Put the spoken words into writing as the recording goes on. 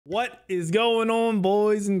What is going on,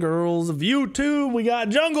 boys and girls of YouTube? We got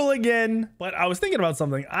jungle again. But I was thinking about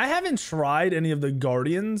something. I haven't tried any of the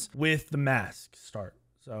guardians with the mask start.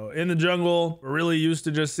 So in the jungle, we're really used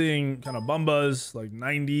to just seeing kind of bumbas like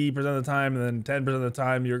 90% of the time, and then 10% of the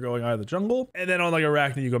time you're going out of the jungle. And then on like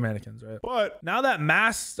Arachne, you go mannequins, right? But now that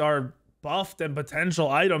masks are buffed and potential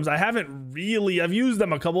items, I've used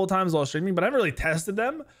them a couple of times while streaming, but I haven't really tested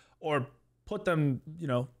them or put them, you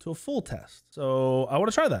know, to a full test. So I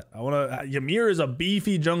want to try that. Ymir is a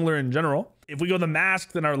beefy jungler in general. If we go the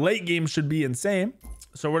mask, then our late game should be insane.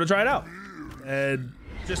 So we're gonna try it out and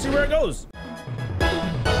just see where it goes.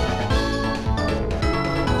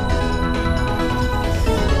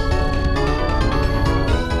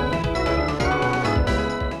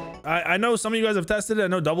 I know some of you guys have tested it. I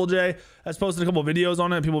know Double J has posted a couple videos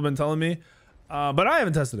on it. People have been telling me, but I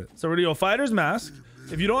haven't tested it. So we're gonna go Fighter's Mask.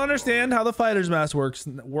 If you don't understand how the Fighter's Mask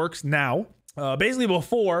works now, basically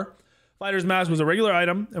before, Fighter's Mask was a regular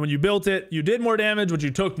item, and when you built it, you did more damage, but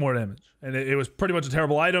you took more damage. And it was pretty much a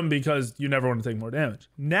terrible item because you never want to take more damage.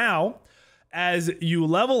 Now, as you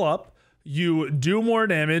level up, you do more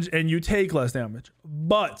damage and you take less damage.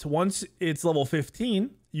 But once it's level 15,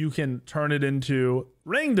 you can turn it into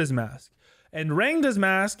Rangda's Mask. And Rangda's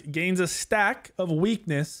Mask gains a stack of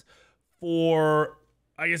weakness for...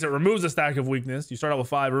 I guess it removes a stack of weakness. You start out with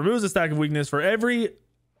 5, removes a stack of weakness for every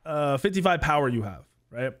 55 power you have,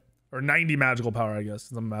 right? Or 90 magical power, I guess,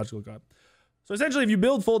 since I'm a magical god. So essentially, if you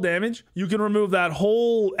build full damage, you can remove that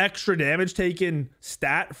whole extra damage taken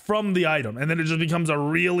stat from the item. And then it just becomes a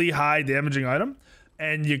really high damaging item.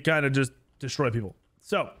 And you kind of just destroy people.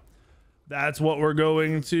 So that's what we're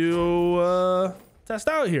going to test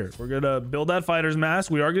out here. We're going to build that Fighter's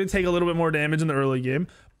Mask. We are going to take a little bit more damage in the early game.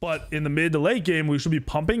 But in the mid to late game, we should be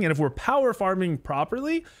pumping. And if we're power farming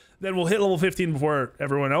properly, then we'll hit level 15 before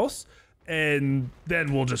everyone else. And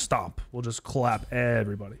then we'll just stomp. We'll just clap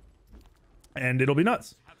everybody. And it'll be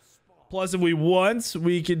nuts. Plus, if we want,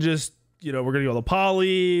 we could just, you know, we're going to go the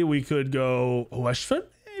poly. We could go... Oh, I should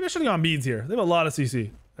have gone beads here. They have a lot of CC.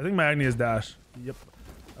 I think my Agni is dash. Yep.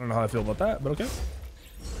 I don't know how I feel about that, but okay.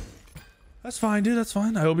 That's fine, dude. That's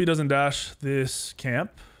fine. I hope he doesn't dash this camp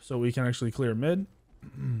so we can actually clear mid.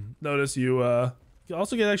 Notice you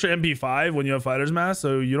also get extra MP5 when you have Fighter's Mask,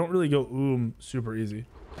 so you don't really go super easy.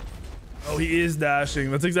 Oh, he is dashing.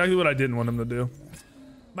 That's exactly what I didn't want him to do.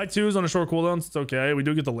 My 2 is on a short cooldown, so it's okay. We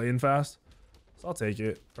do get the lane fast, so I'll take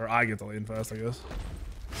it. Or I get the lane fast, I guess.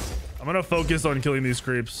 I'm gonna focus on killing these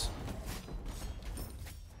creeps.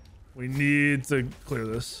 We need to clear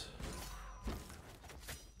this.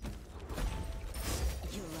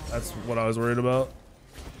 That's what I was worried about.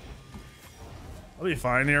 I'll be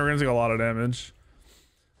fine here. We're gonna take a lot of damage.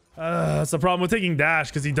 That's the problem with taking dash,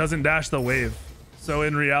 because he doesn't dash the wave. So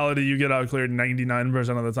in reality, you get out cleared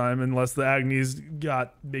 99% of the time, unless the Agni's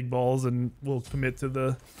got big balls and will commit to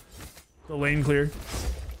the lane clear.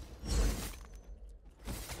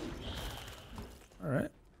 All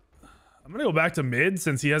right. I'm gonna go back to mid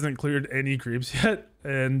since he hasn't cleared any creeps yet,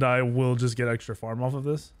 and I will just get extra farm off of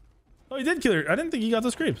this. Oh, he did clear. I didn't think he got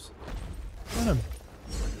those creeps. Good on him.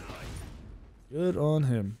 Good on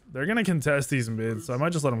him. They're gonna contest these mids, so I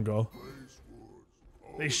might just let them go.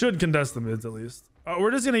 They should contest the mids at least.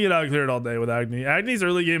 We're just gonna get out cleared all day with Agni. Agni's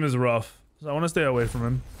early game is rough, so I want to stay away from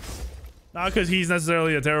him. Not because he's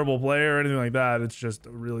necessarily a terrible player or anything like that. It's just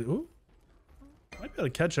really... Ooh. Might be able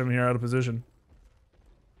to catch him here out of position.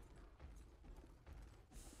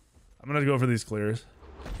 I'm gonna go for these clears.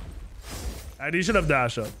 Agni should have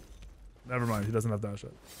dash up. Never mind, he doesn't have dash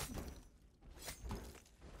up.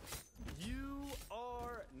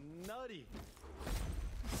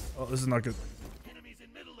 Oh, this is not good. Enemies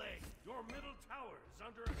in middle lane. Your middle tower is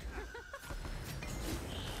under attack.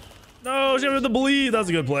 No, she with the bleed. That's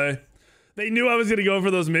a good play. They knew I was gonna go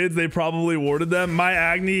for those mids. They probably warded them. My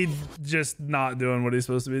Agni just not doing what he's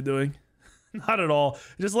supposed to be doing. Not at all.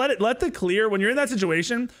 Just let the clear. When you're in that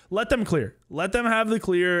situation, let them clear. Let them have the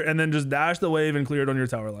clear, and then just dash the wave and clear it on your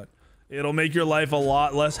tower line. It'll make your life a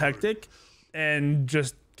lot less hectic, and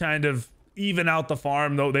just kind of even out the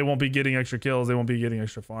farm. Though they won't be getting extra kills, they won't be getting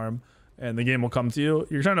extra farm, and the game will come to you.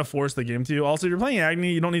 You're trying to force the game to you. Also, if you're playing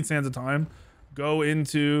Agni, you don't need Sands of Time. Go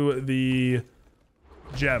into the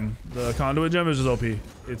gem. The conduit gem is just OP.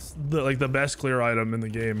 It's like the best clear item in the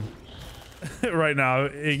game right now.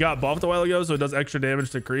 It got buffed a while ago, so it does extra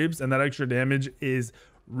damage to creeps, and that extra damage is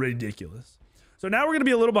ridiculous. So now we're gonna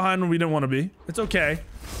be a little behind when we didn't want to be. It's okay.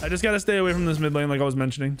 I just gotta stay away from this mid lane, like I was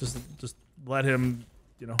mentioning. Just let him,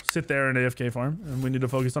 you know, sit there and AFK farm, and we need to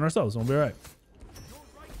focus on ourselves, and we'll be all right.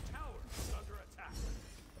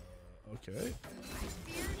 Okay.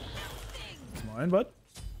 It's mine, bud.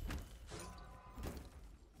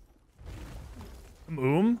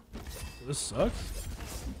 This sucks.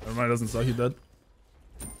 Never mind, it doesn't suck. He dead.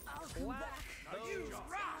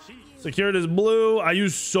 Secured his blue. I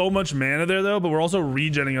use so much mana there though, but we're also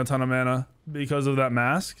regenning a ton of mana because of that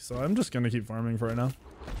mask. So I'm just gonna keep farming for right now.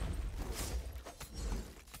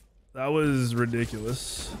 That was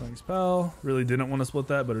ridiculous. Thanks, pal. Really didn't want to split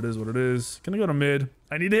that, but it is what it is. Gonna go to mid.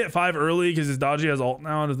 I need to hit 5 early because his dodgy has alt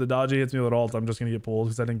now, and if the dodgy hits me with ult, I'm just gonna get pulled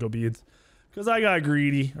because I didn't go beads. Because I got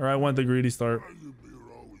greedy, or I went the greedy start.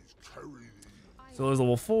 So there's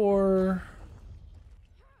level 4.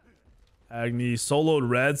 Agni soloed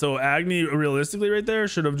red. So Agni, realistically right there,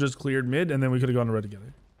 should have just cleared mid, and then we could have gone to red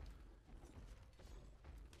together.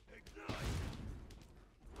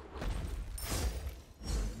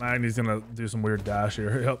 Agni's gonna do some weird dash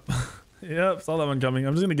here. Yep. Yep, saw that one coming.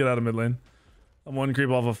 I'm just gonna get out of mid lane. I'm 1 creep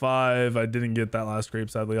off of 5. I didn't get that last creep,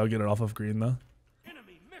 sadly. I'll get it off of green though.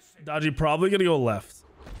 Dodgy probably gonna go left.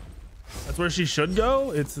 That's where she should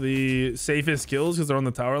go. It's the safest kills because they're on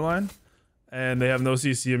the tower line. And they have no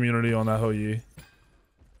CC immunity on that Ho Yi. I'm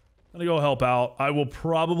gonna go help out. I will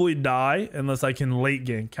probably die unless I can late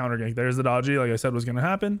gank, counter gank. There's the dodgy, like I said was gonna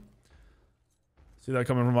happen. See that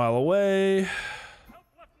coming from a mile away.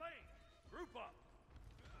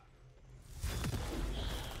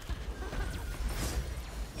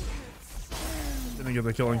 Didn't get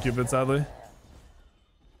the kill on Cupid, sadly.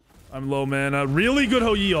 I'm low mana. Really good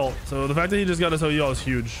Ho Yi ult. So the fact that he just got his Ho Yi ult is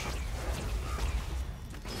huge.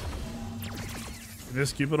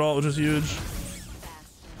 This Cupid ult, which is huge.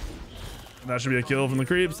 And that should be a kill from the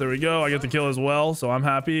creeps. There we go. I get the kill as well, so I'm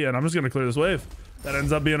happy. And I'm just going to clear this wave. That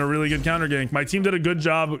ends up being a really good counter gank. My team did a good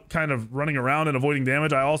job kind of running around and avoiding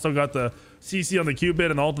damage. I also got the CC on the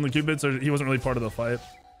Cupid and the ult on the Cupid, so he wasn't really part of the fight.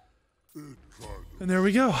 And there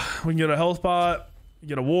we go. We can get a health pot,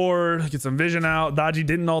 get a ward, get some vision out. Dodgy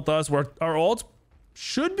didn't ult us. Our ult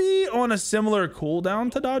should be on a similar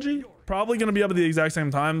cooldown to Dodgy. Probably going to be up at the exact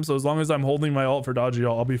same time. So as long as I'm holding my ult for Dodgy,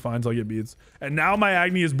 I'll be fine until I get beads. And now my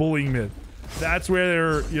Agni is bullying mid. That's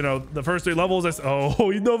where, you know, the first 3 levels. Oh,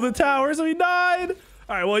 he dove the tower, so he died.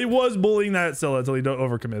 All right, well, he was bullying that Scylla until he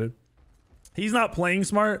overcommitted. He's not playing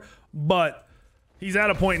smart, but he's at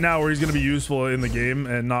a point now where he's going to be useful in the game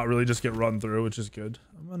and not really just get run through, which is good.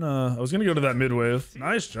 I was going to go to that mid wave.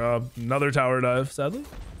 Nice job. Another tower dive, sadly.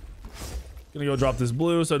 Gonna go drop this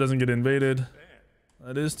blue so it doesn't get invaded.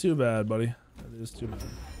 That is too bad, buddy. That is too bad.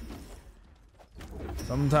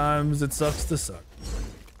 Sometimes it sucks to suck.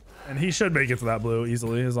 And he should make it to that blue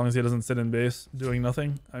easily, as long as he doesn't sit in base doing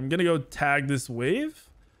nothing. I'm gonna go tag this wave.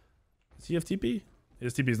 Does he have TP?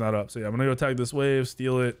 His TP's not up, so yeah, I'm gonna go tag this wave,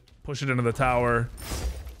 steal it, push it into the tower,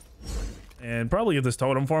 and probably get this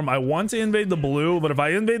totem for him. I want to invade the blue, but if I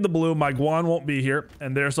invade the blue, my Guan won't be here,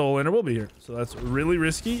 and their soul laner will be here. So that's really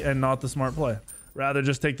risky and not the smart play. Rather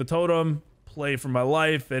just take the totem, play for my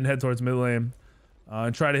life, and head towards mid lane.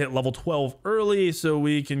 And try to hit level 12 early so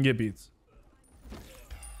we can get beats.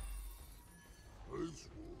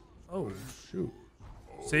 Oh, shoot.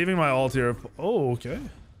 Saving my ult here. Oh, okay.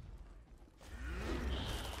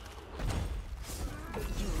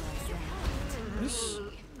 This...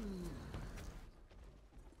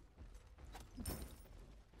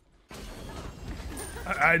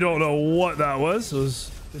 I don't know what that was. It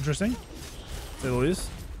was interesting, to say the least.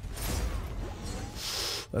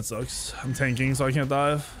 That sucks. I'm tanking, so I can't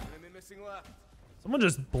dive. Someone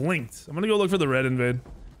just blinked. I'm gonna go look for the red invade.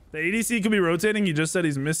 The ADC could be rotating. He just said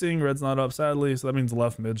he's missing. Red's not up, sadly, so that means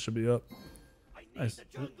left mid should be up. Nice.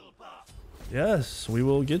 Yes, we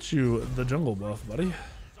will get you the jungle buff, buddy.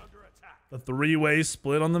 The 3-way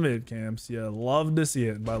split on the mid camps. You love to see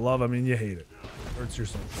it. By love, I mean you hate it. Hurts your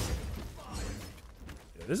soul.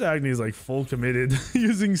 Yeah, this Agni is like full committed,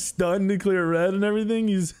 using stun to clear red and everything.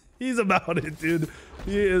 He's about it, dude.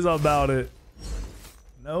 He is about it.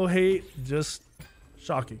 No hate, just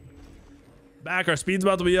shocking. Back, our speed's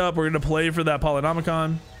about to be up. We're gonna play for that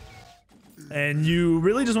Polynomicon. And you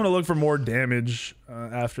really just want to look for more damage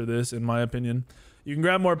after this, in my opinion. You can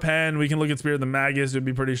grab more pen. We can look at Spirit of the Magus. It would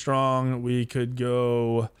be pretty strong. We could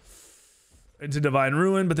go into Divine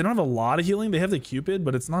Ruin, but they don't have a lot of healing. They have the Cupid,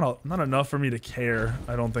 but it's not enough for me to care,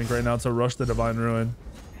 I don't think, right now, to rush the Divine Ruin.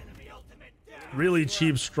 Really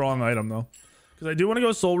cheap, strong item, though. Because I do want to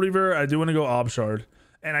go Soul Reaver. I do want to go Obshard.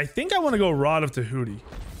 And I think I want to go Rod of Tahuti.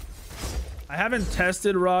 I haven't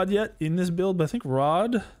tested Rod yet in this build, but I think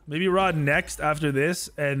Rod, maybe Rod next after this,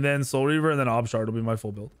 and then Soul Reaver, and then Obshard will be my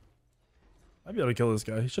full build. I'd be able to kill this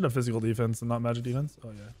guy. He should have physical defense and not magic defense.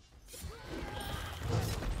 Oh, yeah.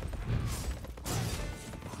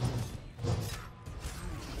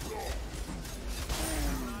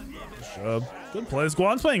 Good plays.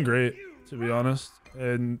 Guan's playing great. to be honest.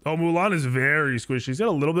 And oh, Mulan is very squishy. He's got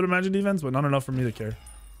a little bit of magic defense, but not enough for me to care.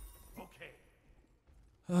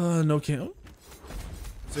 No cam.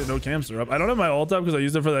 Say no camps are up. I don't have my ult up because I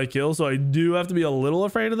used it for that kill, so I do have to be a little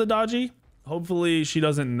afraid of the dodgy. Hopefully she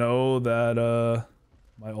doesn't know that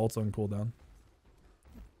my ult's on cooldown.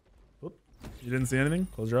 Whoop. You didn't see anything?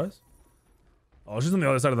 Close your eyes. Oh, she's on the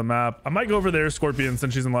other side of the map. I might go over there, Scorpion,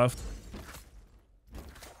 since she's in left.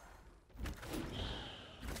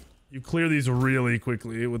 You clear these really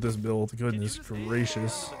quickly with this build. Goodness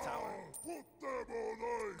gracious.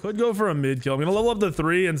 Could go for a mid kill. I'm gonna level up to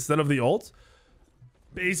 3 instead of the ult.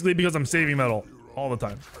 Basically because I'm saving that ult all the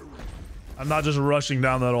time. I'm not just rushing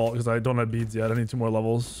down that ult because I don't have beads yet. I need 2 more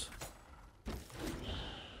levels.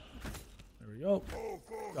 There we go.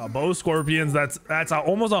 Got both Scorpions. That's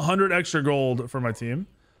almost 100 extra gold for my team.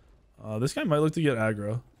 This guy might look to get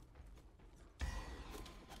aggro.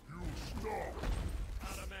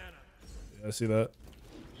 Yeah, I see that.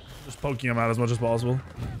 Just poking him out as much as possible.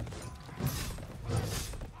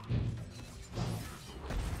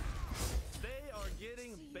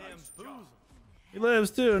 He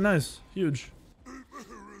lives too. Nice. Huge.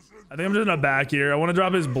 I think I'm just gonna back here. I want to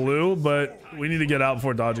drop his blue, but we need to get out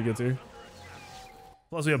before Dodgy gets here.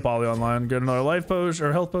 Plus we have Polly online. Get another life potion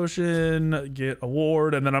or health potion. Get a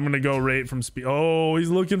ward, and then I'm gonna go rate from speed. Oh, he's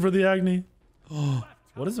looking for the Agni. Oh,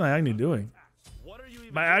 what is my Agni doing?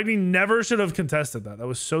 My Agni never should have contested that. That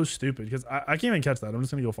was so stupid because I can't even catch that. I'm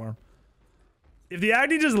just gonna go farm. If the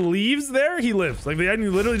Agni just leaves there, he lives. Like the Agni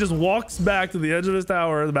literally just walks back to the edge of his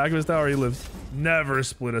tower, the back of his tower, he lives. Never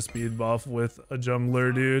split a speed buff with a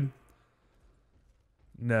jungler, dude.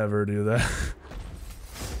 Never do that.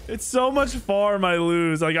 It's so much farm I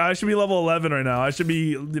lose. Like I should be level 11 right now. I should be,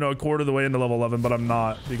 you know, a quarter of the way into level 11, but I'm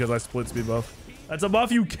not because I split speed buff. That's a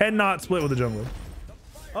buff you cannot split with a jungler.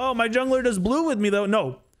 Oh, my jungler does blue with me though.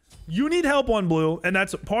 No, you need help on blue, and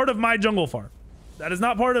that's part of my jungle farm. That is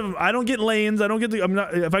not part of. I don't get lanes. I don't get the. I'm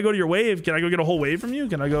not. If I go to your wave, can I go get a whole wave from you?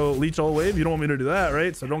 Can I go leech a whole wave? You don't want me to do that,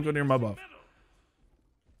 right? So don't go near my buff.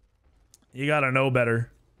 You gotta know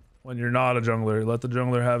better when you're not a jungler. Let the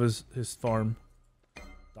jungler have his farm.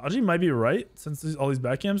 Dodgy might be right since all these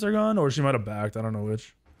back camps are gone, or she might have backed. I don't know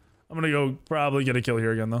which. I'm gonna go probably get a kill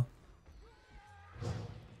here again though.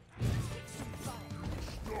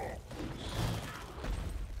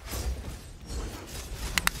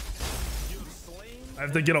 I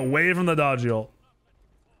have to get away from the dodgy ult.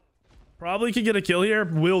 Probably could get a kill here.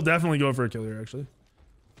 We'll definitely go for a kill here, actually.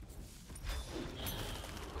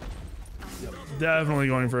 Yep, definitely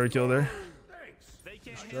going for a kill there.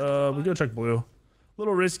 We go check blue. A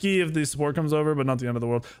little risky if the support comes over, but not the end of the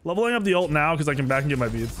world. Leveling up the ult now because I can back and get my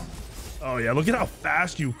beads. Oh yeah, look at how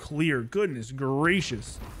fast you clear. Goodness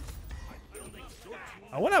gracious.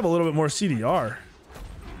 I want to have a little bit more CDR.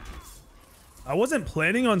 I wasn't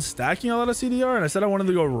planning on stacking a lot of CDR, and I said I wanted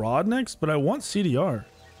to go Rod next, but I want CDR.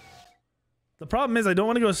 The problem is I don't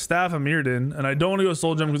want to go Staff of Mirrodin, and I don't want to go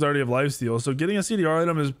Soul Gem because I already have Lifesteal. So getting a CDR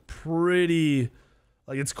item is pretty,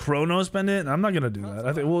 like it's Chronos pendant, and I'm not gonna do that.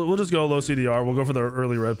 I think we'll just go low CDR. We'll go for the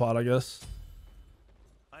early red pot, I guess.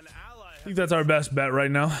 I think that's our best bet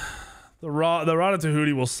right now. The Rod of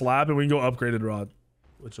Tahuti will slap, and we can go upgraded Rod,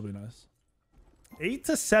 which will be nice. 8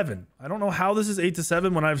 to 7. I don't know how this is 8 to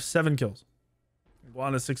 7 when I have 7 kills.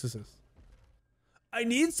 Guana 6 assists. I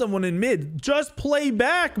need someone in mid. Just play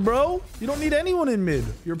back, bro. You don't need anyone in mid.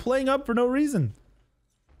 You're playing up for no reason.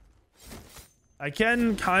 I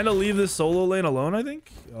can kind of leave this solo lane alone, I think.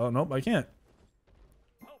 Oh, nope, I can't.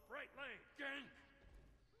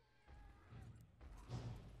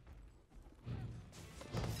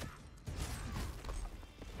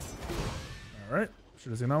 All right.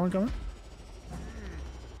 Should have seen that one coming.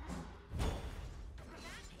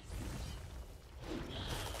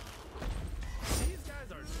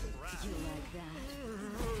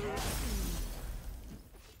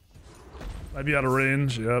 Might be out of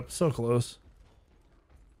range. Yep, so close.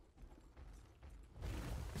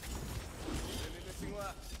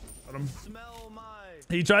 Got him.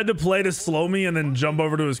 He tried to play to slow me and then jump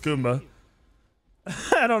over to his Kumba.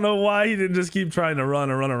 I don't know why he didn't just keep trying to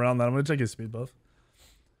run around that. I'm gonna check his speed buff.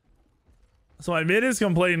 So my mid is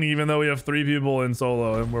complaining even though we have 3 people in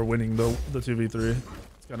solo and we're winning the 2v3.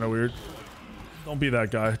 It's kind of weird. Don't be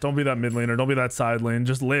that guy. Don't be that mid laner. Don't be that side lane.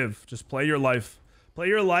 Just live. Just play your life. Play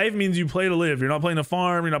your life means you play to live. You're not playing to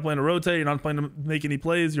farm. You're not playing to rotate. You're not playing to make any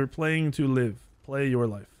plays. You're playing to live. Play your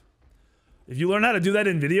life. If you learn how to do that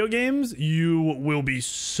in video games, you will be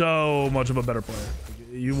so much of a better player.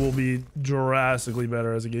 You will be drastically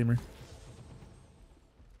better as a gamer.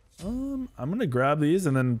 I'm gonna grab these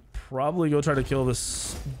and then probably go try to kill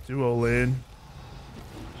this duo lane.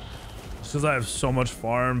 because I have so much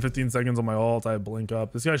farm. 15 seconds on my ult. I have blink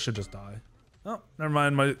up. This guy should just die. Oh, never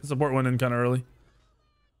mind. My support went in kind of early.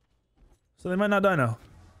 So they might not die now.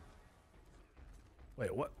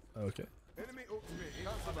 Wait, what? Okay. Enemy ultimate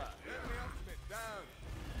incoming. Enemy ultimate down.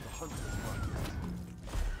 The hunter's mark.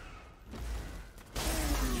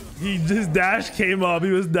 He just dash came up.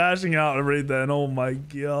 He was dashing out right then. Oh my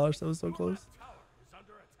gosh, that was so close.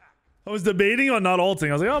 I was debating on not ulting.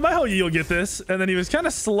 I was like, oh, my whole you'll get this. And then he was kind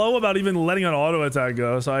of slow about even letting an auto attack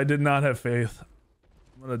go. So I did not have faith.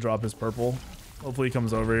 I'm going to drop his purple. Hopefully he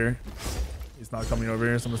comes over here. He's not coming over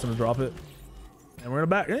here, so I'm just going to drop it. And we're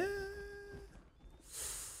going to back.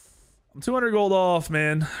 I'm 200 gold off,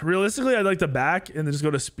 man. Realistically, I'd like to back and then just go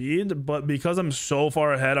to speed. But because I'm so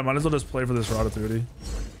far ahead, I might as well just play for this Ratatouille.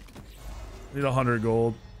 I need 100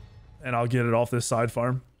 gold. And I'll get it off this side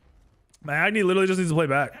farm. My Agni literally just needs to play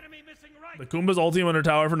back. The Kumba's ulting under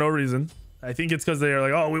tower for no reason. I think it's because they're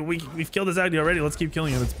like, oh, we've killed this Agni already. Let's keep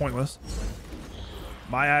killing him. It's pointless.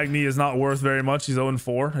 My Agni is not worth very much. He's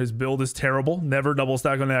 0-4. His build is terrible. Never double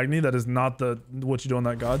stack on Agni. That is not what you do on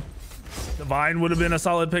that god. Divine would have been a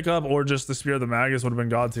solid pickup, or just the Spear of the Magus would have been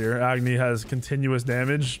god tier. Agni has continuous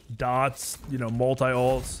damage, dots, you know,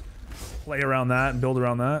 multi-ults. Play around that and build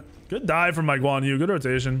around that. Good dive from my Guan Yu. Good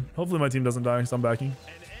rotation. Hopefully my team doesn't die, so I'm backing.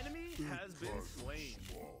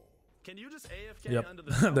 Can you just AFK Yep. under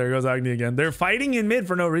the There goes Agni again. They're fighting in mid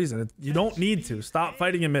for no reason. You don't need to. Stop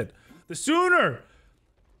fighting in mid. The sooner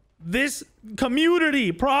this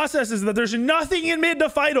community processes that there's nothing in mid to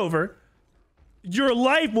fight over, your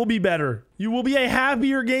life will be better. You will be a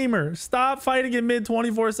happier gamer. Stop fighting in mid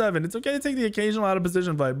 24/7. It's okay to take the occasional out of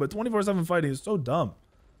position fight, but 24/7 fighting is so dumb.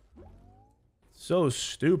 So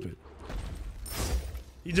stupid.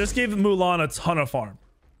 He just gave Mulan a ton of farm.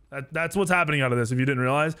 That's what's happening out of this, if you didn't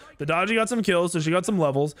realize. The Dodgy got some kills, so she got some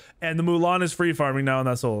levels, and the Mulan is free farming now in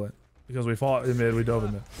that solo lane. Because we fought in mid, we dove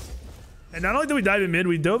in mid. And not only did we dive in mid,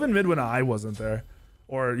 we dove in mid when I wasn't there.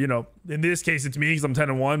 Or, you know, in this case, it's me because I'm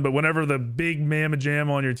 10-1, but whenever the big mamma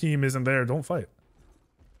jam on your team isn't there, don't fight.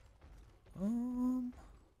 I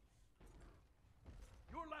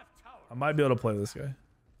might be able to play this guy.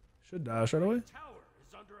 Should dash right away.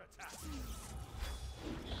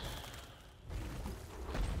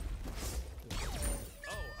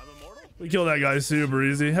 We kill that guy super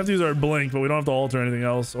easy. Have to use our blink, but we don't have to alter anything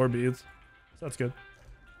else or beads. So that's good.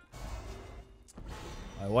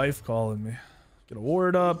 My wife calling me. Get a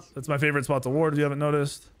ward up. That's my favorite spot to ward if you haven't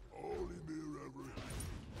noticed.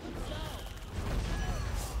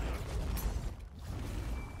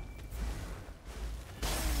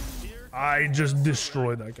 I just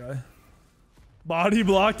destroyed that guy. Body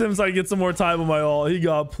blocked him so I get some more time on my ult. He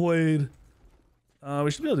got played.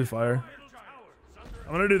 We should be able to do fire.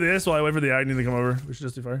 I'm gonna do this while I wait for the Agni to come over. We should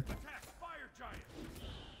just do fire.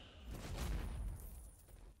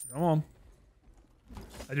 Come on.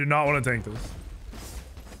 I do not want to tank this.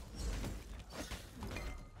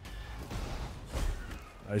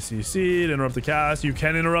 I CC'd, interrupt the cast. You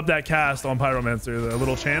can interrupt that cast on Pyromancer, the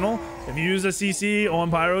little channel. If you use a CC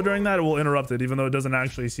on Pyro during that, it will interrupt it, even though it doesn't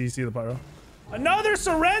actually CC the Pyro. Another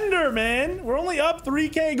surrender, man. We're only up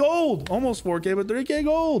 3k gold. Almost 4k, but 3k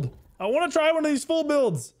gold. I want to try one of these full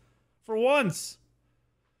builds. For once.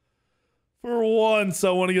 For once, I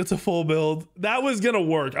want to get to full build. That was going to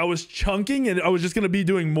work. I was chunking, and I was just going to be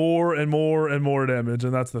doing more and more and more damage,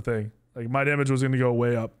 and that's the thing. Like, my damage was going to go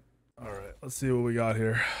way up. All right, let's see what we got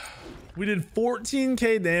here. We did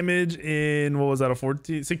 14k damage in, what was that, a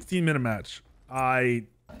 16-minute match. I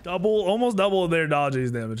almost double their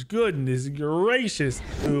dodges damage. Goodness gracious.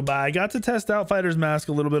 Ooh, but I got to test out Fighter's Mask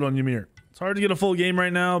a little bit on Ymir. It's hard to get a full game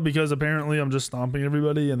right now because apparently I'm just stomping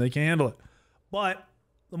everybody and they can't handle it. But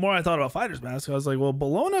the more I thought about Fighter's Mask, I was like, well,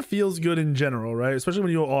 Bellona feels good in general, right? Especially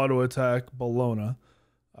when you auto attack Bellona.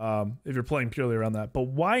 If you're playing purely around that. But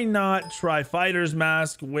why not try Fighter's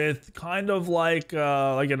Mask with kind of like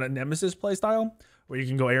a Nemesis playstyle where you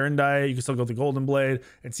can go Erendite, you can still go the Golden Blade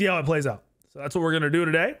and see how it plays out. So that's what we're going to do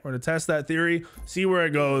today. We're going to test that theory, see where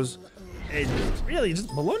it goes. And really, just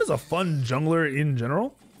Bellona's a fun jungler in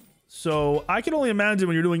general. So I can only imagine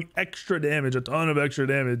when you're doing extra damage, a ton of extra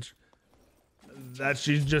damage, that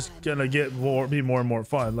she's just gonna be more and more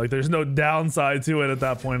fun. Like there's no downside to it at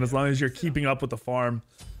that point, as long as you're keeping up with the farm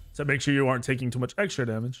to make sure you aren't taking too much extra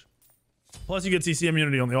damage. Plus you get CC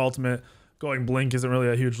immunity on the ultimate. Going blink isn't really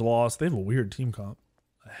a huge loss. They have a weird team comp.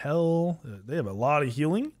 Hell, they have a lot of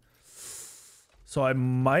healing. So I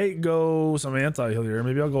might go some anti-heal here.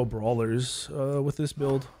 Maybe I'll go brawlers with this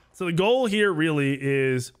build. So the goal here really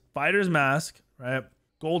is Fighter's Mask, right?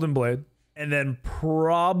 Golden Blade, and then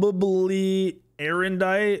probably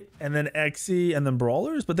Erendite and then Xe and then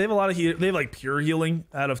Brawlers, but they have a lot of they have like pure healing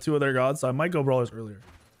out of 2 of their gods, so I might go Brawlers earlier.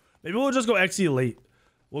 Maybe we'll just go Xe late.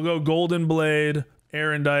 We'll go Golden Blade,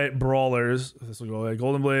 Erendite, Brawlers. This will go away.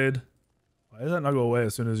 Golden Blade. Why does that not go away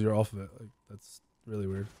as soon as you're off of it? Like, that's really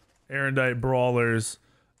weird. Erendite, Brawlers,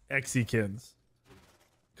 Xekins.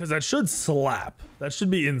 Because that should slap. That should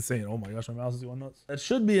be insane. Oh my gosh, my mouse is going nuts. That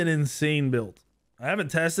should be an insane build. I haven't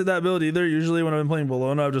tested that build either. Usually when I've been playing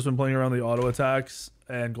Bologna, I've just been playing around the auto attacks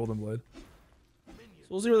and Golden Blade. So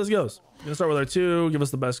we'll see where this goes. We're gonna start with our 2, give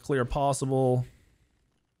us the best clear possible.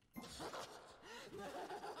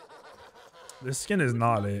 This skin is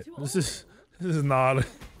not it. This is not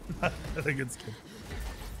a good skin.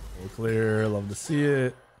 Full clear, love to see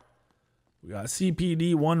it. We got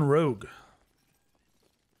CPD 1 Rogue.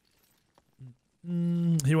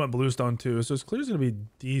 He went Bluestone too, so his clear is gonna be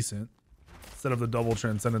decent instead of the double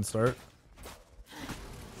Transcendent start.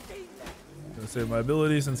 Gonna save my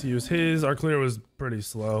ability since he used his. Our clear was pretty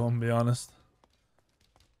slow, I'm gonna be honest.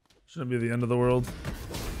 Shouldn't be the end of the world.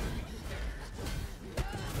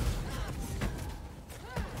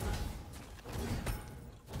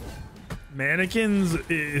 Mannequins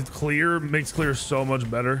is clear, makes clear so much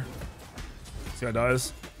better. This guy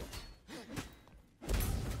dies.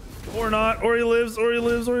 Or not, or he lives, or he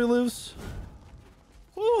lives, or he lives.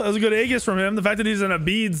 Ooh, that was a good Aegis from him. The fact that he's in a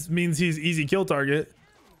beads means he's easy kill target.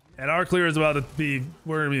 And our clear is about to be,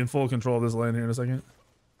 we're gonna be in full control of this lane here in a second.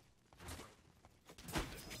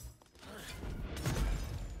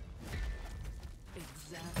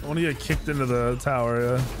 I want to get kicked into the tower,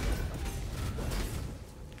 yeah.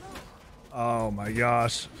 Oh my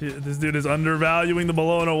gosh. This dude is undervaluing the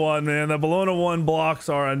Bologna 1, man. The Bologna 1 blocks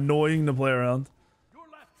are annoying to play around.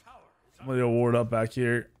 I'm gonna ward up back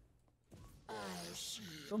here.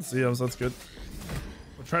 Don't see him, so that's good.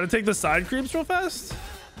 We'll try to take the side creeps real fast.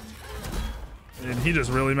 And he just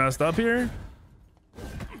really messed up here.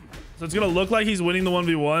 So it's gonna look like he's winning the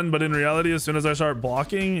 1v1, but in reality, as soon as I start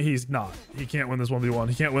blocking, he's not. He can't win this 1v1.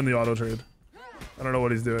 He can't win the auto trade. I don't know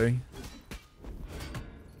what he's doing.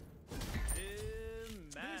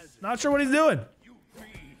 Not sure what he's doing.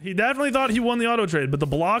 He definitely thought he won the auto trade, but the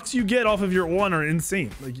blocks you get off of your 1 are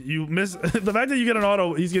insane. Like, you miss the fact that you get an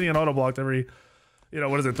auto, he's getting an auto blocked every, you know,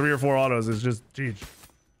 what is it, 3 or 4 autos is just huge.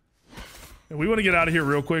 And we want to get out of here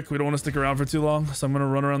real quick. We don't want to stick around for too long, so I'm gonna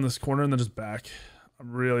run around this corner and then just back.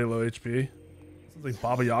 I'm really low HP. Sounds like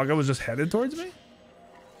Baba Yaga was just headed towards me,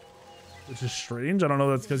 which is strange. I don't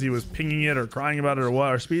know if that's because he was pinging it or crying about it or what.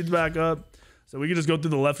 Our speed's back up, so we can just go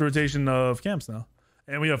through the left rotation of camps now.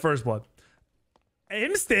 And we have first blood.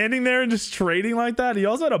 Him standing there and just trading like that. He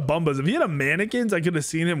also had a Bumbas. If he had a Mannequins, I could have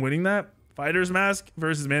seen him winning that. Fighter's Mask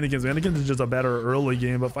versus Mannequins. Mannequins is just a better early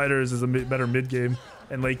game, but Fighters is a better mid game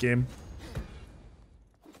and late game.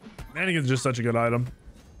 Mannequins is just such a good item.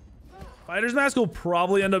 Fighter's Mask will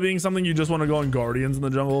probably end up being something you just want to go on Guardians in the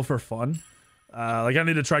jungle for fun. Like, I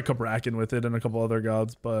need to try Kabrakan with it and a couple other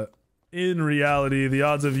gods, but in reality, the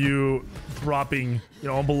odds of you dropping, you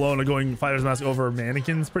know, on Bologna going Fighter's Mask over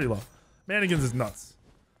Mannequins pretty low. Mannequins is nuts,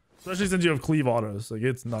 especially since you have cleave autos. Like,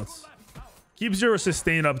 it's nuts. Keeps your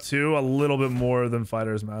sustain up too a little bit more than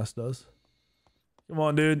Fighter's Mask does. Come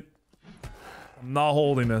on, dude. I'm not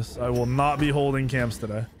holding this. I will not be holding camps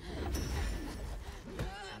today.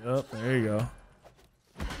 Yep, there you go.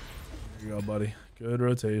 There you go, buddy. Good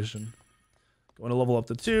rotation. Going to level up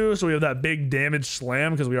to 2, so we have that big damage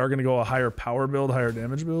slam because we are going to go a higher power build, higher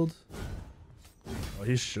damage build. Oh,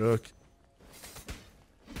 he's shook.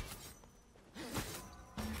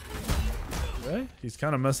 Okay, he's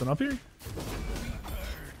kind of messing up here.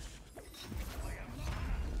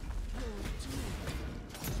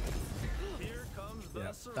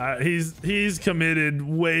 Yeah, he's committed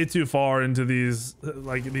way too far into these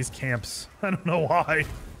these camps. I don't know why.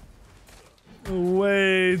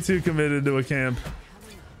 Way too committed to a camp.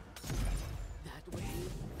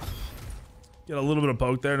 Get a little bit of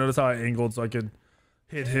poke there. Notice how I angled so I could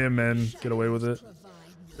hit him and get away with it.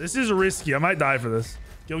 This is risky. I might die for this.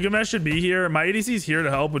 Gilgamesh should be here. My ADC's here to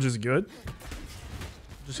help, which is good.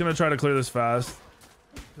 Just gonna try to clear this fast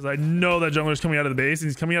because I know that jungler's coming out of the base, and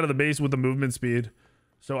he's coming out of the base with the movement speed.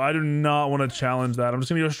 So I do not want to challenge that. I'm just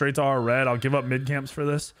gonna go straight to our red. I'll give up mid camps for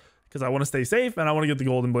this because I want to stay safe and I want to get the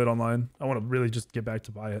golden blade online. I want to really just get back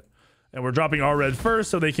to buy it. And we're dropping our red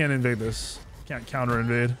first so they can't invade this. Can't counter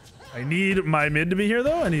invade. I need my mid to be here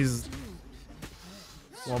though, and he's...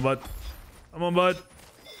 Come on, bud. Come on, bud.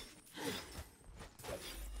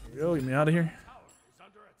 There you go. Get me out of here.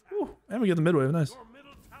 Ooh, and we get the mid wave. Nice.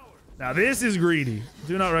 Now this is greedy.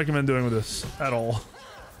 Do not recommend doing with this at all.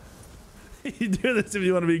 You do this if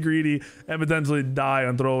you want to be greedy and potentially die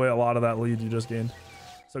and throw away a lot of that lead you just gained.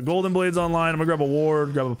 So golden blades online. I'm gonna grab a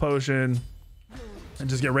ward, grab a potion, and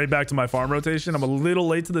just get right back to my farm rotation. I'm a little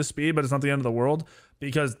late to the speed, but it's not the end of the world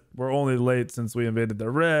because we're only late since we invaded the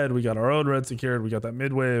red. We got our own red secured. We got that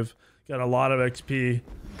mid wave. Got a lot of XP.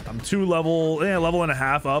 I'm level and a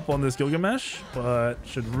half up on this Gilgamesh, but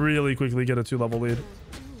should really quickly get a 2-level lead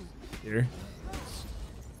here.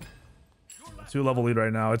 2-level lead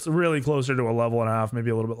right now. It's really closer to a level and a half, maybe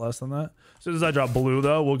a little bit less than that. As soon as I drop blue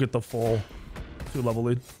though, we'll get the full 2-level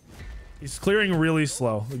lead. He's clearing really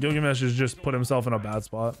slow. The Gilgamesh has just put himself in a bad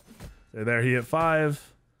spot. There he hit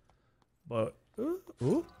 5. But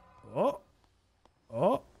oh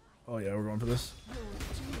yeah, we're going for this.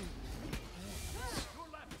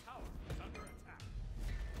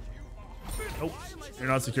 Nope, you're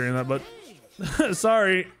not securing that, but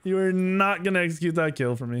sorry, you are not gonna execute that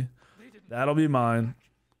kill for me. That'll be mine.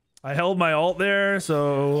 I held my ult there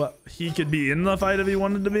so he could be in the fight if he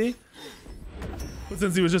wanted to be. But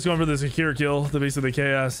since he was just going for the secure kill, the base of the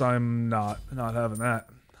KS, I'm not having that.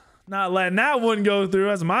 Not letting that one go through.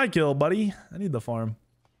 That's my kill, buddy. I need the farm.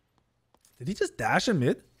 Did he just dash in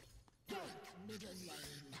mid?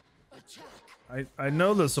 I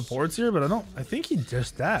know the support's here, but I think he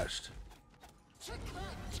just dashed.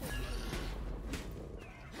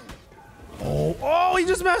 Oh, he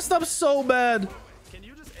just messed up so bad. Can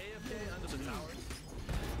you just AFK under the tower?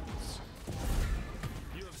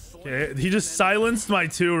 Okay, he just silenced my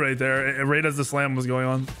 2 right there, right as the slam was going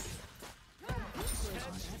on.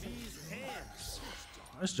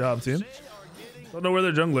 Nice job, team. Don't know where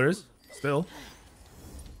their jungler is. Still.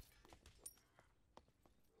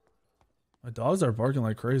 My dogs are barking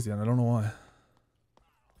like crazy, and I don't know why.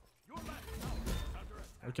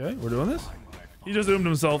 Okay, we're doing this. He just zoomed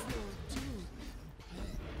himself.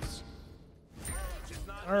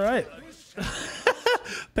 All right.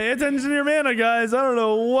 Pay attention to your mana, guys. I don't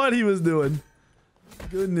know what he was doing.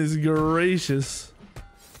 Goodness gracious.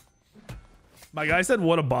 My guy said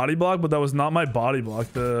what a body block, but that was not my body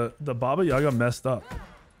block. The Baba Yaga messed up.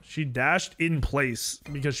 She dashed in place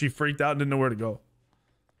because she freaked out and didn't know where to go.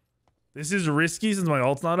 This is risky since my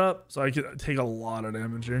ult's not up, so I could take a lot of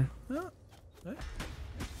damage here. Yeah. Okay.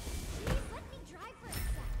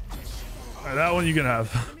 All right, that one you can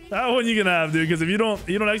have. That one you can have, dude, because if you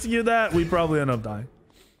don't execute that, we probably end up dying.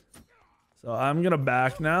 So I'm gonna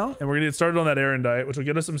back now, and we're gonna get started on that Erendite, which will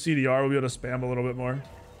get us some CDR. We'll be able to spam a little bit more.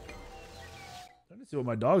 Trying to see what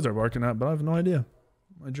my dogs are barking at, but I have no idea.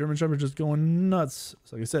 My German Shepherd's just going nuts.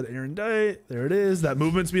 So like I said, Erendite, there it is. That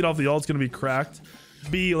movement speed off the ult's gonna be cracked.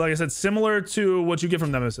 Be, like I said, similar to what you get from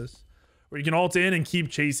Nemesis, where you can ult in and keep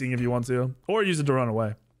chasing if you want to, or use it to run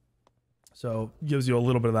away. So gives you a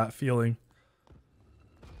little bit of that feeling.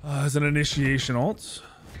 As an initiation ult.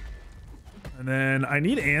 And then I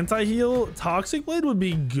need anti-heal. Toxic Blade would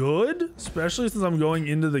be good, especially since I'm going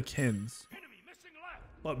into the Kins.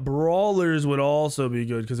 But Brawlers would also be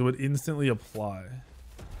good because it would instantly apply.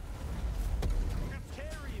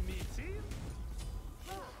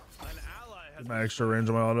 Get my extra range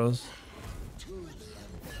on my autos.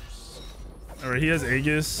 Alright, he has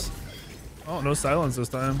Aegis. Oh, no silence this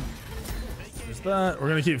time. There's that. We're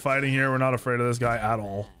gonna keep fighting here. We're not afraid of this guy at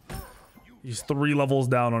all. He's 3 levels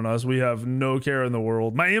down on us. We have no care in the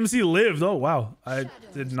world. My MC lived. Oh, wow. I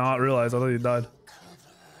did not realize. I thought he died.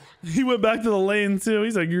 He went back to the lane, too.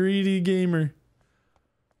 He's a greedy gamer.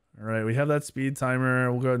 All right, we have that speed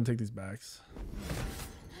timer. We'll go ahead and take these backs.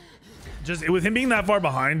 Just with him being that far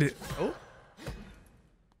behind.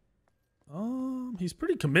 He's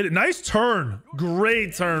pretty committed. Nice turn.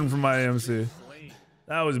 Great turn from my MC.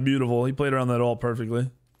 That was beautiful. He played around that ult perfectly.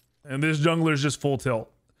 And this jungler is just full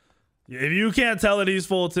tilt. If you can't tell that he's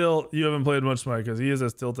full tilt, you haven't played much Smite because he is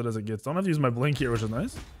as tilted as it gets. Don't have to use my blink here, which is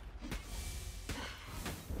nice.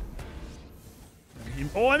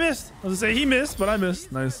 Oh, I missed. I was gonna say he missed, but I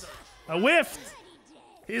missed. Nice. I whiffed.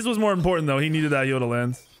 His was more important though. He needed that Yoda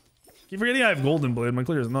land. Keep forgetting I have Golden Blade. My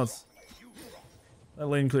clear is nuts. That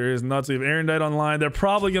lane clear is nuts. We have Erendite online. They're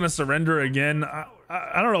probably gonna surrender again.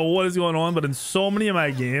 I don't know what is going on, but in so many of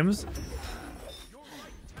my games,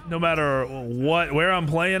 no matter where I'm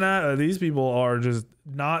playing at, these people are just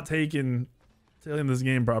not taking this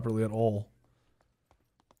game properly at all.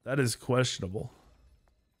 That is questionable.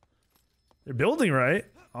 They're building right,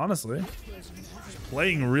 honestly. Just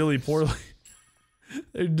playing really poorly.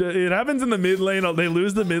 It happens in the mid lane. They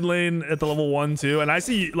lose the mid lane at the level 1, 2, and I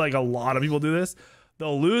see like a lot of people do this.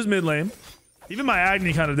 They'll lose mid lane. Even my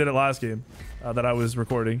Agni kind of did it last game that I was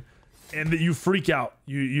recording. And that you freak out.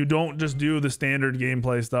 You don't just do the standard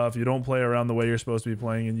gameplay stuff. You don't play around the way you're supposed to be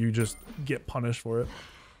playing, and you just get punished for it.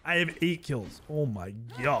 I have 8 kills. Oh my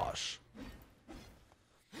gosh.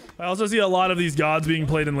 I also see a lot of these gods being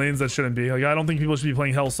played in lanes that shouldn't be. Like, I don't think people should be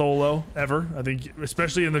playing Hell solo ever. I think,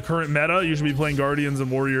 especially in the current meta, you should be playing Guardians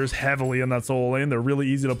and Warriors heavily in that solo lane. They're really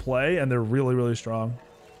easy to play and they're really, really strong.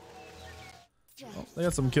 Oh, they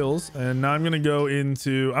got some kills, and now I'm gonna go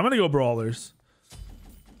Brawlers.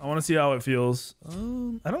 I want to see how it feels.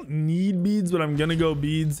 I don't need beads, but I'm gonna go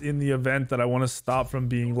beads in the event that I want to stop from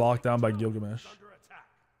being locked down by Gilgamesh.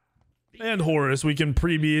 And Horus. We can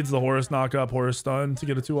pre-beads the Horus knock up, Horus stun to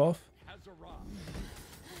get a 2 off.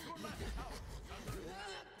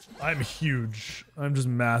 I'm huge. I'm just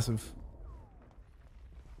massive.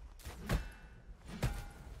 I'm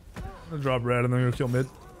gonna drop red and then go kill mid.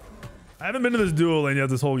 I haven't been to this duo lane yet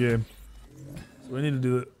this whole game, so we need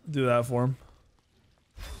to do that for him.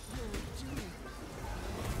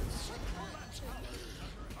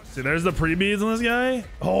 See, there's the pre-beads on this guy.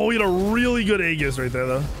 Oh, we had a really good Aegis right there,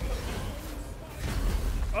 though.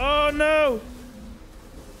 Oh, no.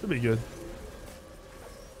 Should be good.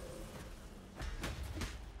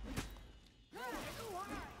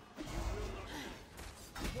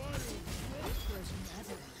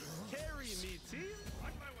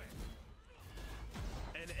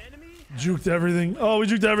 Juked everything. Oh, we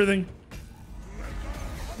juked everything.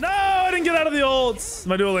 No, I didn't get out of the ults.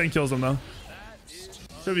 My dual lane kills him, though.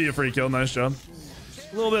 Should be a free kill. Nice job.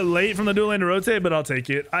 A little bit late from the dual lane to rotate, but I'll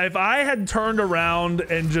take it. If I had turned around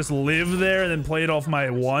and just lived there and then played off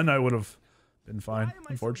my 1, I would have been fine.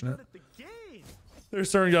 Unfortunate. Their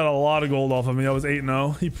Stern got a lot of gold off of me. I was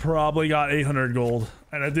 8-0. He probably got 800 gold.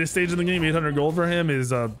 And at this stage of the game, 800 gold for him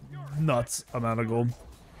is a nuts amount of gold.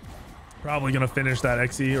 Probably going to finish that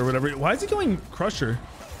XE or whatever. Why is he going Crusher?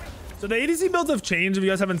 So the ADC builds have changed. If you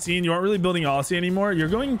guys haven't seen, you aren't really building Aussie anymore. You're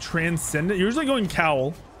going Transcendent. You're usually going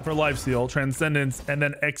Cowl for Lifesteal, Transcendence, and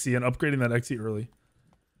then XE and upgrading that XE early.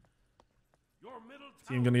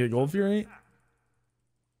 Team gonna get Gold Fury.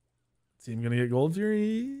 Team gonna get Gold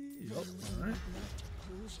Fury. Yep. All right.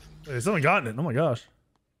 Wait, someone gotten it. Oh my gosh.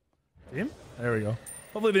 Team? There we go.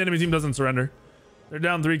 Hopefully the enemy team doesn't surrender. They're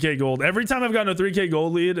down 3k gold. Every time I've gotten a 3k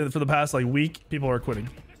gold lead for the past like week, people are quitting.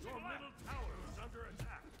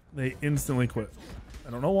 They instantly quit. I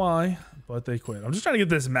don't know why, but they quit. I'm just trying to get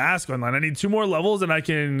this mask online. I need 2 more levels and I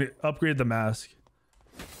can upgrade the mask.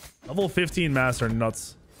 Level 15 masks are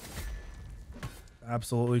nuts.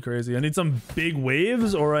 Absolutely crazy. I need some big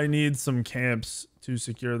waves or I need some camps to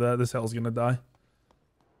secure that. This hell's gonna die.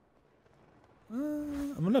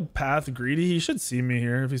 I'm gonna path greedy. He should see me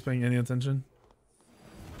here if he's paying any attention.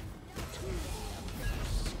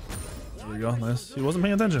 There we go. Nice. He wasn't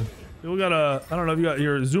paying attention. People got I don't know if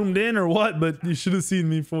you're zoomed in or what, but you should have seen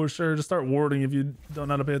me for sure. Just start warding if you don't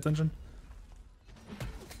know how to pay attention.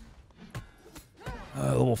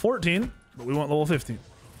 Level 14, but we want level 15.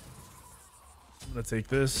 I'm gonna take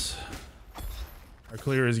this. Our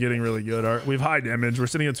clear is getting really good. We have high damage. We're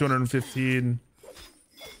sitting at 215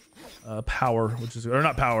 power, which is, or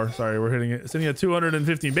not power, sorry. We're sitting at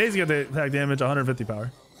 215 basic attack damage, 150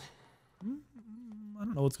 power. I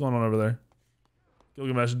don't know what's going on over there.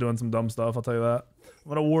 Gilgamesh is doing some dumb stuff, I'll tell you that. I'm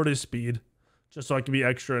gonna ward his speed, just so I can be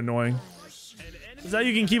extra annoying. Is that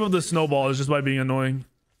you can keep up the snowball is just by being annoying.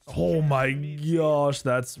 Oh my gosh,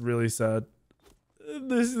 that's really sad.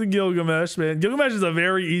 This is the Gilgamesh, man. Gilgamesh is a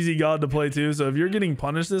very easy god to play too, so if you're getting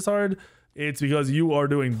punished this hard, it's because you are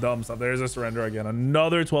doing dumb stuff. There's a surrender again.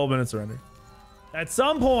 Another 12-minute surrender. At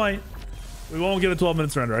some point, we won't get a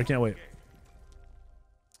 12-minute surrender. I can't wait.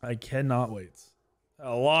 I cannot wait.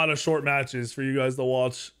 A lot of short matches for you guys to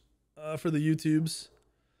watch for the YouTubes.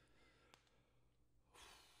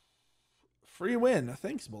 Free win.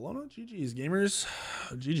 Thanks, Bologna. GG's, gamers.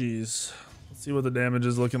 GG's. Let's see what the damage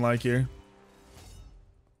is looking like here.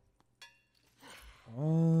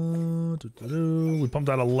 We pumped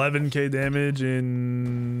out 11k damage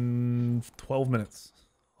in 12 minutes.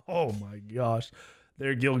 Oh my gosh.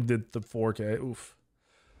 Their guild did the 4k. Oof.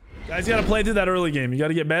 Guys, you gotta play through that early game. You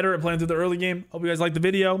gotta get better at playing through the early game. Hope you guys like the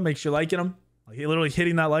video. Make sure you're liking them. Like, literally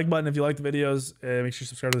hitting that like button if you like the videos. Make sure you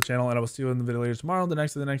subscribe to the channel, and I will see you in the video later tomorrow, the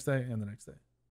next day, and the next day.